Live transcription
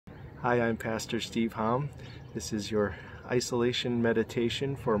Hi, I'm Pastor Steve Hom. This is your isolation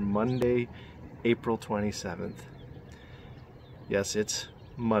meditation for Monday, April 27th. Yes, it's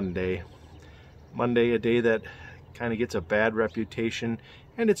Monday. Monday, a day that kind of gets a bad reputation,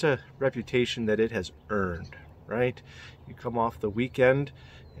 and it's a reputation that it has earned, right? You come off the weekend.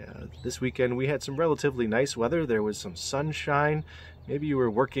 This weekend we had some relatively nice weather. There was some sunshine. Maybe you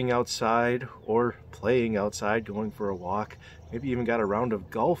were working outside or playing outside, going for a walk. Maybe you even got a round of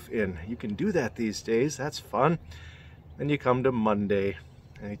golf in. You can do that these days. That's fun. Then you come to Monday,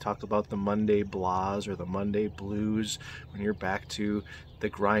 and you talk about the Monday blahs or the Monday blues when you're back to the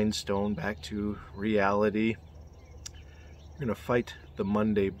grindstone, back to reality. We're going to fight the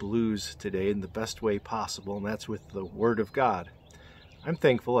Monday blues today in the best way possible, and that's with the Word of God. I'm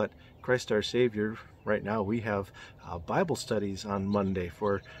thankful at Christ Our Savior. Right now we have Bible studies on Monday.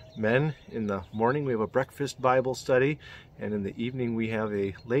 For men, in the morning we have a breakfast Bible study, and in the evening we have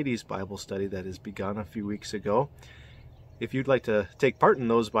a ladies' Bible study that has begun a few weeks ago. If you'd like to take part in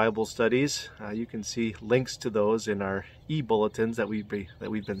those Bible studies, you can see links to those in our e-bulletins that we've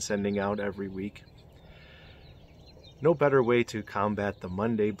been sending out every week. No better way to combat the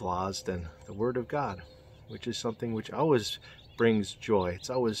Monday blahs than the Word of God, which is something which always brings joy. It's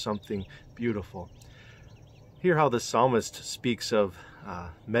always something beautiful. Hear how the psalmist speaks of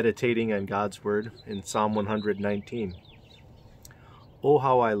meditating on God's Word in Psalm 119. Oh,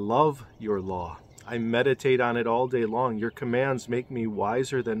 how I love your law. I meditate on it all day long. Your commands make me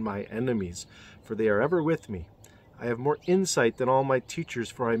wiser than my enemies, for they are ever with me. I have more insight than all my teachers,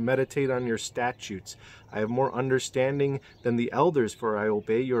 for I meditate on your statutes. I have more understanding than the elders, for I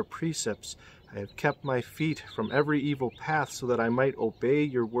obey your precepts. I have kept my feet from every evil path, so that I might obey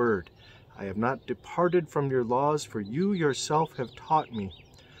your word. I have not departed from your laws, for you yourself have taught me.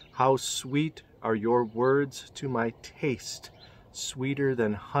 How sweet are your words to my taste, sweeter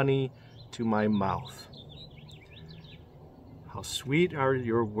than honey to my mouth. How sweet are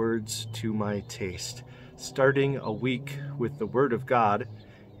your words to my taste. Starting a week with the Word of God,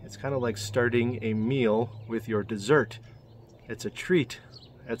 it's kind of like starting a meal with your dessert. It's a treat.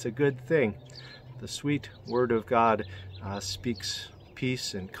 That's a good thing. The sweet Word of God speaks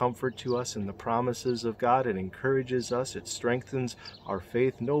peace and comfort to us in the promises of God. It encourages us. It strengthens our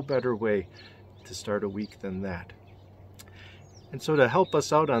faith. No better way to start a week than that. And so to help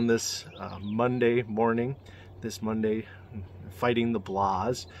us out on this Monday morning, this Monday fighting the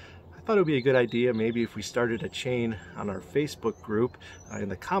blahs, I thought it would be a good idea maybe if we started a chain on our Facebook group in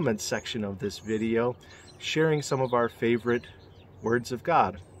the comments section of this video, sharing some of our favorite words of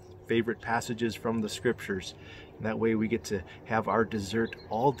God, favorite passages from the scriptures. And that way we get to have our dessert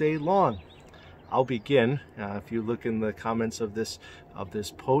all day long. I'll begin. If you look in the comments of this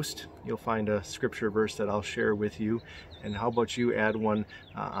post, you'll find a scripture verse that I'll share with you. And how about you add one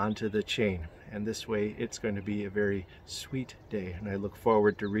onto the chain? And this way it's going to be a very sweet day. And I look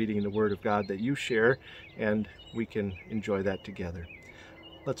forward to reading the Word of God that you share, and we can enjoy that together.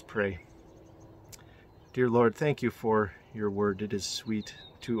 Let's pray. Dear Lord, thank you for your word. It is sweet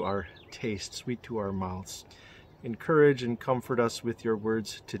to our taste, sweet to our mouths. Encourage and comfort us with your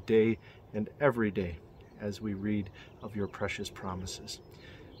words today and every day as we read of your precious promises.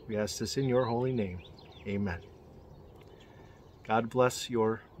 We ask this in your holy name. Amen. God bless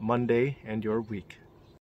your Monday and your week.